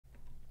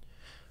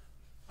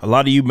A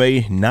lot of you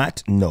may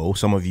not know,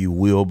 some of you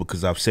will,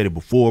 because I've said it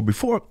before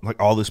like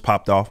all this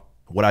popped off.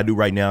 What I do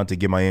right now to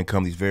get my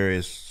income, these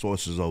various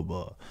sources of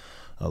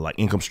like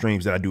income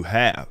streams that I do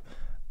have.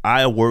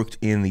 I worked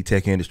in the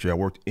tech industry. I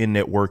worked in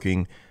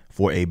networking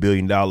for a $1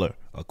 billion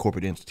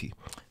corporate entity.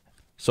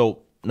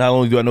 So not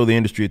only do I know the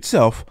industry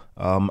itself,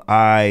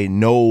 I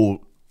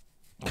know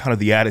kind of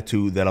the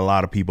attitude that a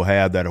lot of people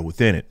have that are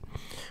within it.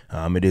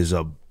 It is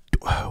a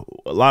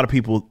lot of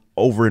people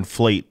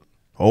overinflate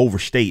or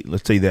overstate,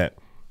 let's say that,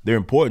 their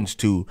importance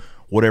to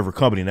whatever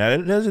company. Now,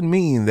 it doesn't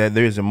mean that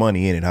there isn't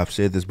money in it. I've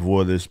said this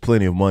before. There's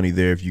plenty of money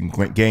there if you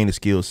can gain a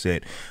skill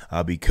set,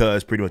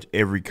 because pretty much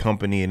every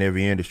company and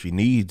every industry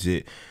needs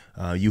it.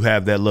 You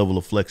have that level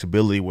of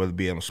flexibility, whether it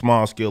be on a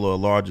small scale or a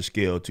larger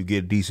scale, to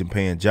get decent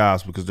paying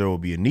jobs because there will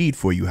be a need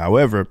for you.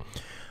 However,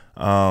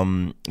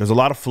 there's a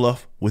lot of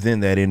fluff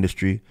within that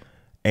industry,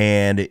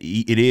 and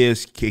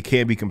it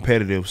can be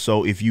competitive.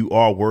 So if you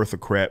are worth a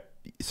crap,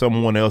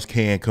 someone else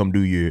can come do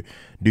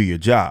your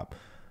job.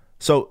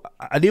 So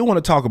I did want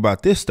to talk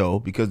about this, though,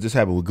 because this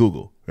happened with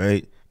Google,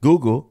 right?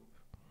 Google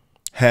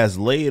has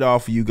laid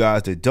off, for you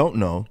guys that don't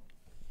know,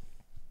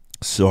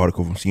 this is an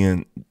article from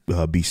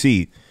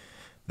CNBC.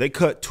 They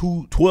cut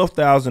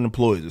 12,000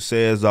 employees. It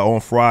says on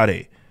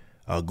Friday,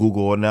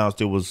 Google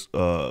announced it was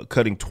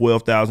cutting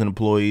 12,000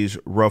 employees,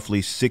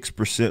 roughly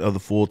 6% of the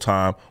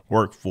full-time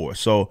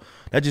workforce. So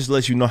that just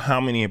lets you know how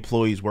many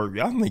employees work. I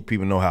don't think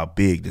people know how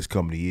big this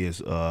company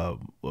is,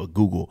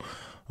 Google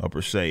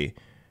per se,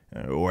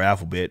 or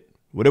Alphabet,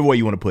 whatever way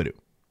you want to put it,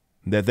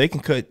 that they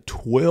can cut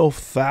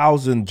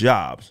 12,000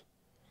 jobs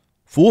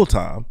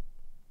full-time,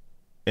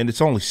 and it's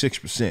only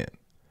 6%.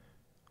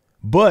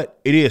 But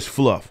it is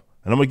fluff.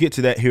 And I'm going to get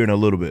to that here in a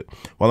little bit.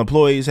 While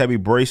employees have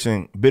been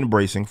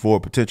bracing for a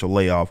potential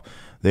layoff,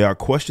 they are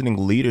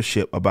questioning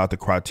leadership about the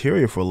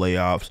criteria for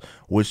layoffs,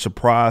 which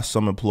surprised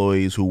some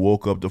employees who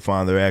woke up to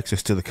find their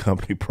access to the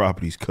company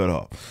properties cut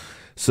off.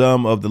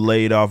 Some of the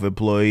laid off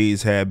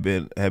employees have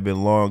been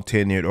long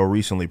tenured or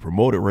recently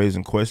promoted,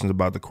 raising questions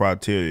about the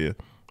criteria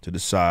to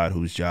decide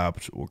whose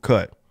jobs were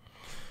cut.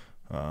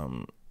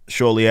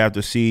 Shortly after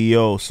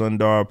CEO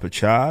Sundar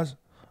Pichai's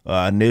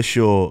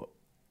initial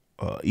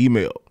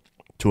email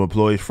to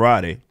employees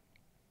Friday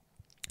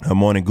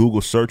morning,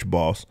 Google search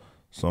boss,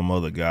 some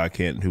other guy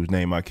whose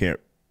name I don't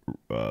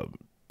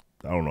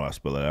know how to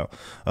spell it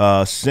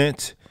out,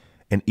 sent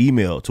an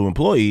email to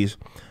employees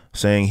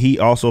saying he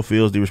also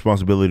feels the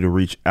responsibility to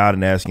reach out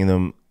and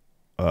asking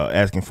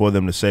for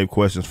them to save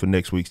questions for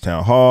next week's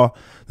town hall.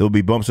 There will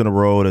be bumps in the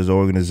road as the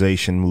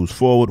organization moves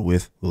forward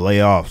with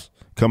layoffs.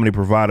 Company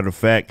provided a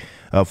fact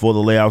for the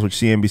layoffs, which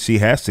CNBC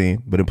has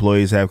seen, but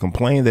employees have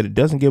complained that it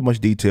doesn't give much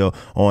detail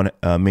on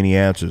many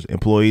answers.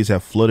 Employees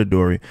have flooded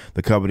during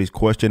the company's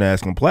question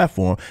asking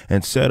platform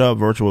and set up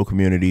virtual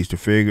communities to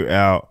figure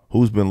out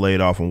who's been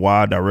laid off and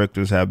why.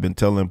 Directors have been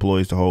telling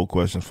employees to hold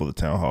questions for the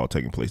town hall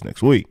taking place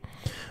next week.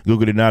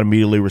 Google did not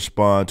immediately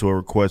respond to a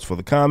request for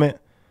the comment.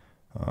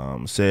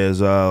 Says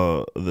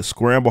the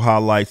scramble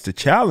highlights the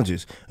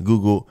challenges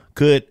Google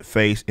could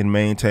face in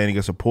maintaining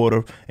a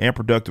supportive and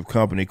productive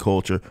company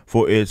culture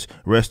for its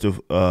rest of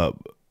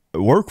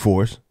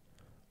workforce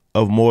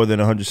of more than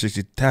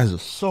 160,000.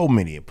 So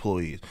many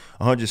employees,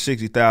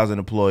 160,000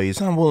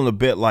 employees. I'm willing to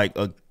bet like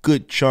a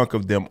good chunk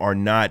of them are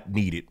not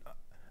needed.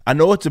 I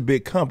know it's a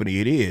big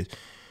company, it is,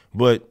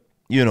 but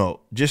you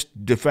know, just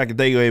the fact that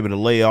they were able to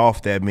lay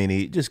off that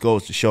many, it just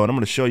goes to show. And I'm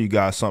going to show you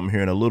guys something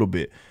here in a little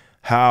bit,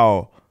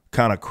 how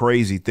kind of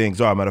crazy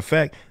things are. Matter of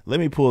fact, let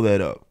me pull that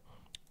up.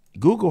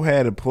 Google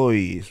had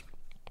employees.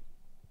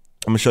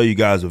 I'm gonna show you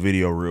guys a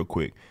video real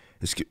quick.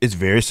 It's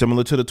very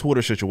similar to the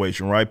Twitter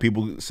situation, right?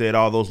 People said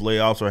all those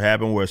layoffs are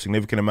happening where a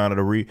significant amount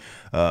of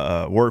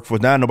the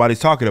workforce, now nobody's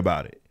talking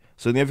about it.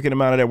 Significant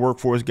amount of that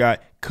workforce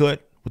got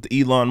cut with the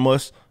Elon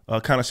Musk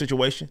kind of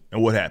situation.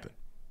 And what happened?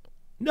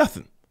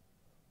 Nothing.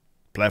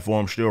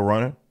 Platform still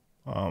running.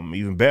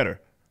 Even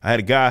better, I had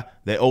a guy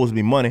that owes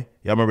me money.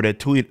 Y'all remember that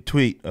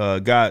tweet?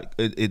 Guy,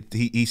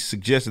 he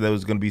suggested that it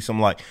was going to be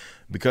something like,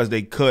 because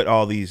they cut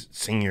all these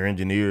senior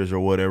engineers or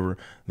whatever,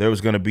 there was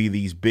going to be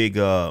these big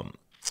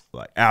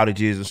like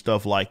outages and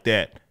stuff like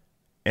that,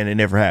 and it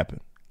never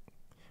happened.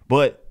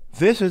 But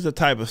this is the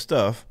type of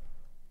stuff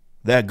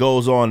that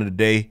goes on in the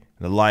day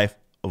in the life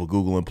of a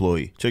Google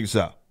employee. Check this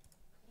out.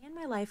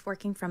 Life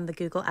working from the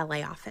Google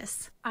LA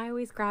office. I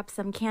always grab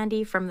some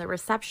candy from the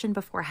reception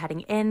before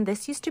heading in.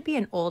 This used to be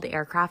an old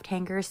aircraft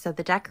hangar, so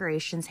the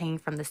decorations hanging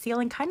from the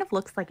ceiling kind of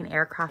looks like an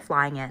aircraft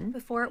flying in.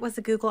 Before it was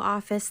a Google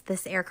office,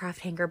 this aircraft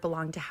hangar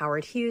belonged to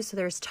Howard Hughes, so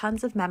there's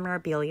tons of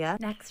memorabilia.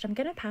 Next, I'm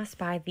gonna pass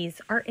by these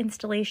art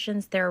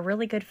installations. They're a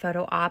really good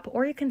photo op,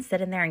 or you can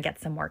sit in there and get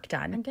some work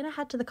done. I'm gonna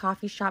head to the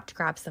coffee shop to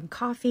grab some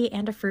coffee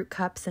and a fruit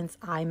cup since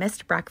I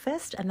missed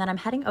breakfast, and then I'm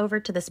heading over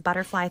to this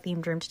butterfly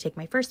themed room to take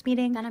my first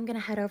meeting. Then I'm gonna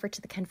head over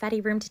to the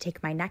confetti room to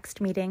take my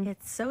next meeting.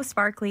 It's so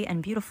sparkly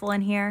and beautiful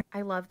in here.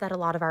 I love that a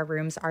lot of our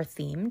rooms are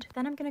themed.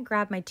 Then I'm gonna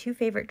grab my 2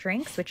 favorite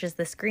drinks, which is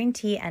this green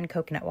tea and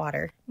coconut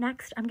water.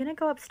 Next, I'm gonna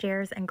go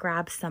upstairs and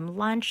grab some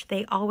lunch.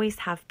 They always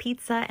have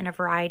pizza and a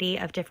variety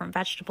of different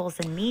vegetables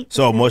and meat.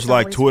 So much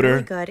like Twitter.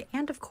 Really good.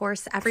 And of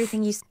course,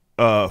 everything you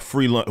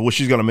free lunch. Well,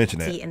 she's gonna mention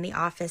that. in the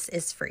office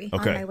is free.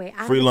 Okay. On my way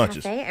out Free of the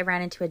lunches. cafe, I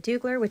ran into a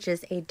doogler, which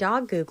is a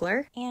dog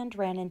googler, and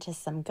ran into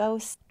some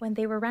ghosts. When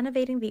they were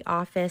renovating the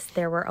office,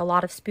 there were a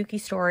lot of spooky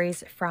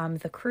stories from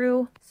the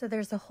crew. So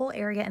there's a whole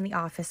area in the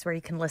office where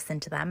you can listen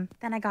to them.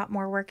 Then I got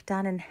more work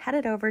done and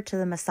headed over to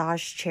the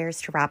massage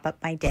chairs to wrap up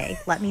my day.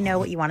 Let me know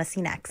what you want to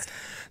see next.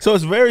 So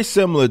it's very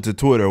similar to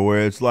Twitter,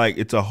 where it's like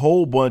it's a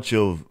whole bunch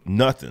of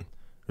nothing,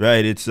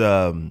 right? It's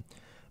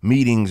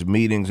meetings,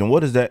 and what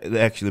does that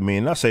actually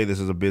mean? And I say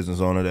this as a business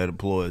owner that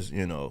employs,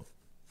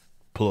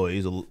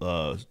 employees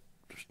a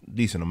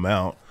decent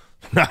amount,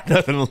 not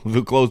nothing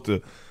close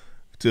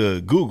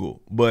to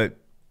Google, but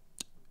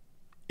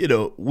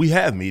we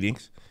have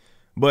meetings,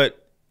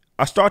 but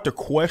I start to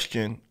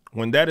question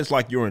when that is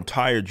like your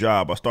entire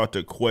job. I start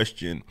to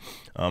question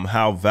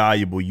how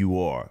valuable you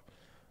are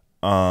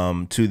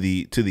to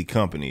the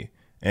company,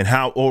 and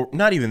how, or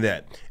not even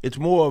that. It's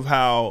more of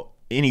how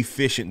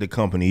inefficient the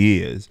company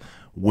is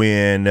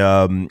when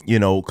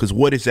because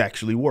what is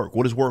actually work?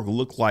 What does work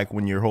look like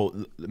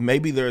when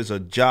maybe there's a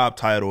job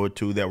title or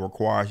two that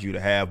requires you to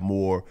have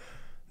more,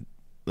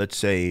 let's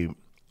say,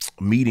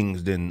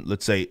 meetings than,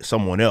 let's say,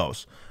 someone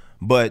else.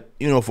 But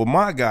for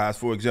my guys,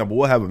 for example,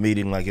 we'll have a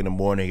meeting like in the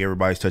morning,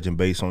 everybody's touching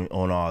base on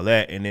all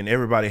that, and then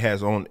everybody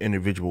has own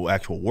individual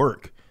actual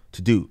work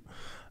to do.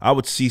 I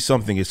would see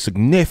something is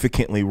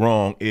significantly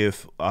wrong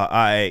if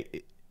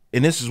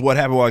and this is what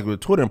happened like with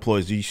Twitter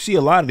employees. You see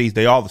a lot of these,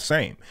 they all the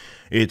same.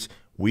 It's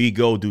we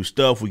go do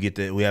stuff. We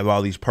have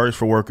all these perks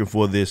for working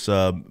for this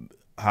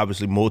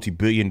obviously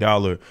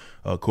multi-billion-dollar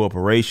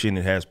corporation.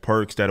 It has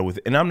perks that are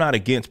and I'm not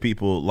against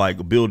people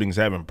like buildings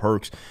having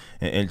perks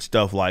and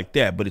stuff like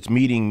that, but it's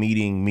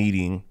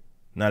meeting,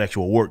 not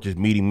actual work, just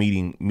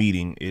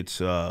meeting.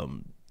 It's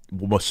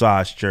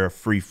massage chair,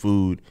 free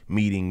food,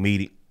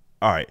 meeting.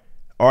 All right.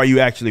 Are you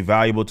actually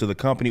valuable to the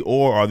company,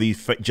 or are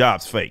these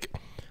jobs fake?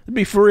 To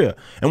be for real.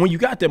 And when you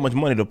got that much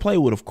money to play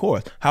with, of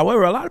course.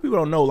 However, a lot of people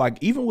don't know, like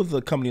even with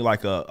a company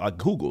like a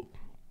Google,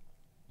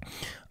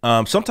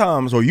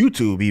 sometimes, or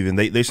YouTube even,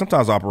 they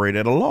sometimes operate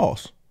at a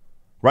loss,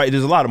 right?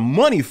 There's a lot of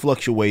money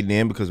fluctuating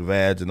in because of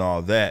ads and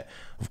all that,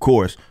 of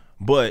course.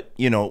 But,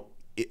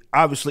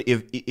 obviously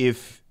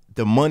if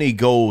the money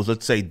goes,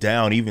 let's say,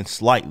 down even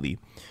slightly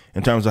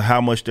in terms of how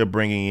much they're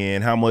bringing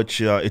in, how much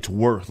it's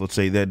worth, let's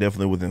say that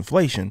definitely with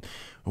inflation,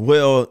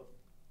 well,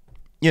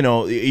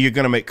 you're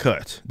going to make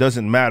cuts.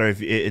 Doesn't matter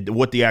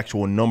what the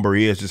actual number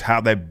is, just how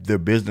their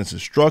business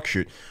is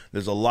structured.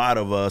 There's a lot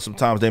of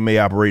sometimes they may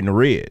operate in the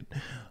red.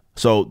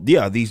 So,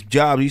 yeah, these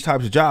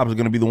types of jobs are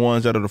going to be the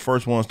ones that are the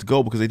first ones to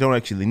go because they don't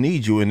actually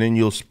need you. And then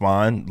you'll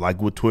spawn,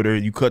 like with Twitter,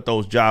 you cut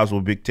those jobs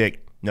with big tech,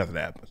 nothing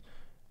happens.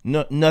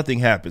 Nothing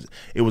happens.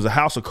 It was a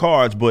house of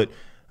cards, but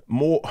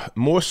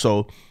more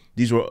so,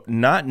 these were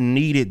not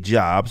needed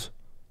jobs.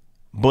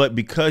 But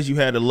because you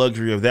had the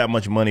luxury of that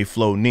much money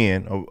flowing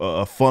in,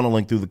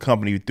 funneling through the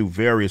company through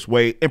various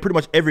ways, and pretty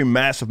much every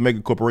massive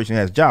mega corporation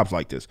has jobs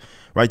like this,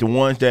 right? The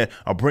ones that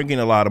are bringing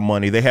a lot of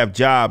money, they have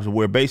jobs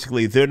where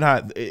basically they're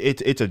not,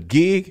 it's a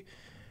gig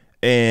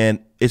and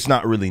it's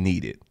not really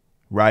needed,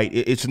 right?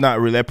 It's not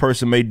really, that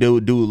person may do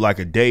like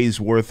a day's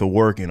worth of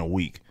work in a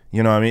week.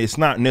 You know what I mean? It's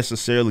not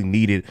necessarily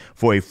needed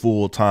for a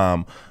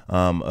full-time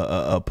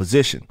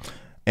position.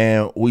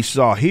 And we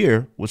saw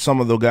here with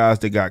some of the guys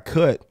that got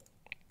cut,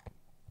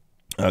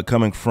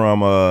 coming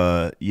from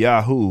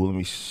Yahoo. Let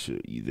me show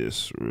you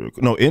this.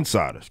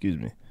 Insider, excuse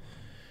me.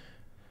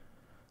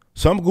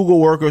 Some Google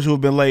workers who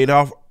have been laid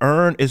off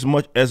earn as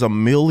much as $1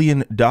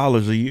 million a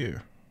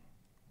year.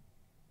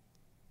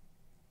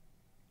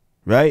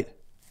 Right?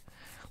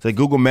 So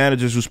Google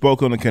managers who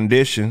spoke on the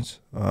conditions,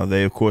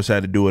 they of course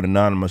had to do it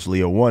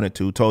anonymously or wanted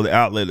to, told the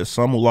outlet that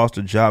some who lost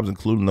their jobs,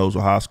 including those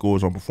with high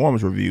scores on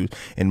performance reviews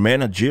and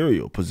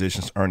managerial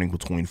positions, earning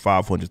between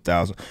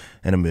 $500,000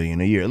 and $1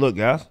 million a year. Look,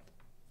 guys.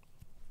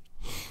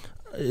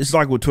 It's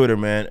like with Twitter,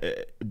 man,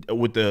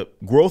 with the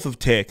growth of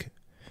tech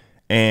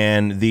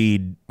and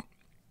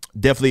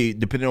definitely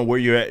depending on where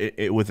you're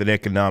at with the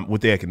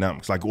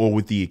economics, like, or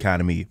with the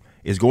economy,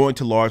 is going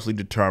to largely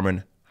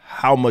determine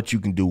how much you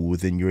can do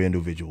within your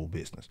individual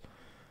business.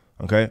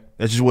 Okay.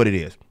 That's just what it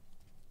is.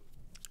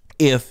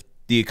 If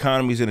the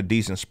economy is in a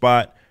decent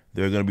spot,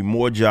 there are going to be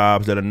more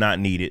jobs that are not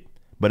needed.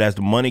 But as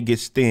the money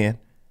gets thin,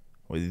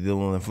 whether you're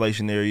dealing with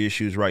inflationary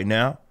issues right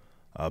now,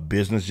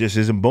 business just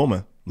isn't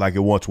booming like it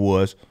once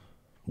was.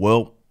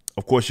 Well,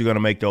 of course, you're going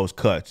to make those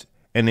cuts.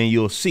 And then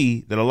you'll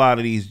see that a lot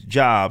of these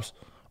jobs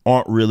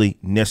aren't really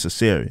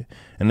necessary.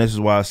 And this is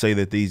why I say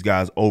that these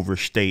guys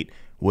overstate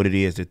what it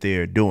is that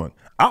they're doing.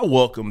 I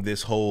welcome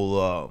this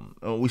whole,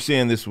 we're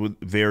seeing this with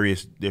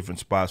various different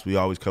spots. We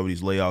always cover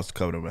these layoffs,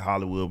 cover them in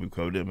Hollywood, we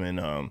cover them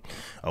in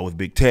with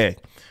big tech.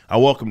 I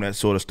welcome that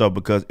sort of stuff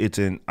because it's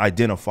an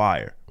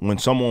identifier. When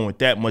someone with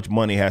that much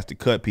money has to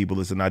cut people,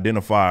 it's an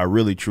identifier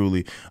really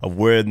truly of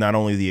where not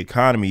only the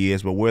economy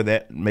is, but where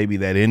that maybe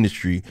that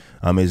industry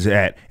is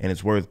at, and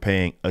it's worth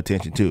paying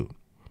attention to.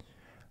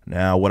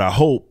 Now, what I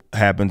hope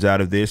happens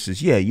out of this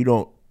is, you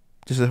don't,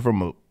 just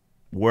from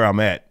where I'm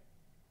at,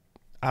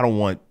 I don't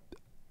want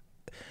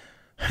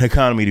the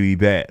economy to be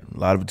bad. A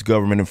lot of it's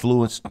government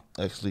influenced.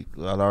 Actually,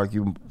 I'd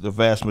argue the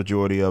vast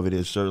majority of it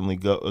is certainly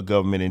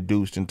government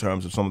induced in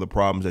terms of some of the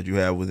problems that you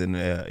have within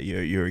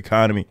your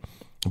economy.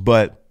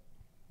 But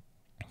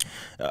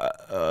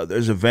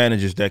there's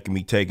advantages that can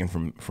be taken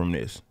from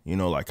this.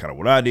 Like kind of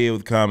what I did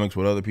with comics,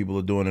 what other people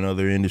are doing in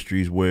other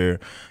industries where,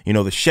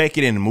 the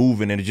shaking and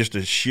moving and just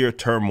the sheer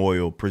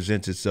turmoil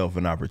presents itself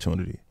an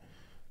opportunity.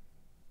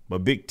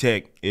 But big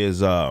tech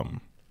is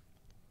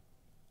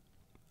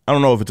I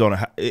don't know if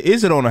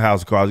is it on a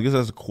house of cards? I guess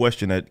that's a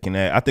question that can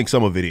add. I think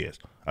some of it is.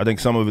 I think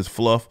some of it's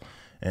fluff,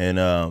 and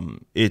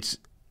it's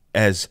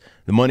as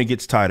the money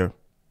gets tighter,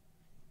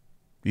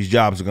 these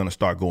jobs are going to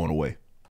start going away.